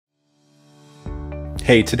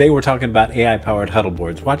Hey, today we're talking about AI-powered huddle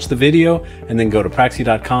boards. Watch the video and then go to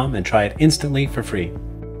Praxie.com and try it instantly for free.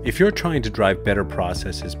 If you're trying to drive better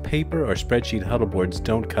processes, paper or spreadsheet huddle boards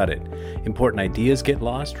don't cut it. Important ideas get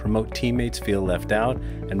lost, remote teammates feel left out,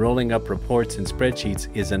 and rolling up reports in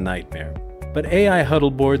spreadsheets is a nightmare. But AI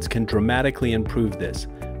huddle boards can dramatically improve this.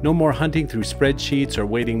 No more hunting through spreadsheets or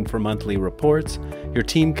waiting for monthly reports. Your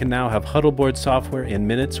team can now have huddle board software in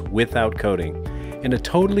minutes without coding, in a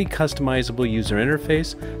totally customizable user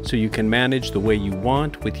interface, so you can manage the way you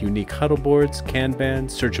want with unique huddle boards, Kanban,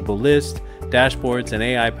 searchable lists, dashboards, and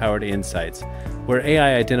AI-powered insights, where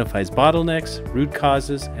AI identifies bottlenecks, root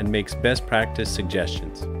causes, and makes best practice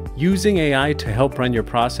suggestions. Using AI to help run your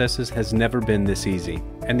processes has never been this easy,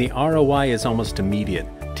 and the ROI is almost immediate.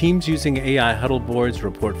 Teams using AI huddle boards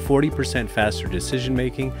report 40% faster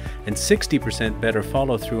decision-making and 60% better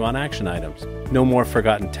follow-through on action items. No more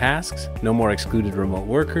forgotten tasks, no more excluded remote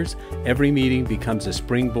workers. Every meeting becomes a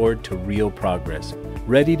springboard to real progress.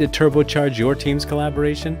 Ready to turbocharge your team's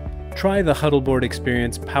collaboration? Try the Huddle Board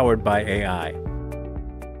experience powered by AI.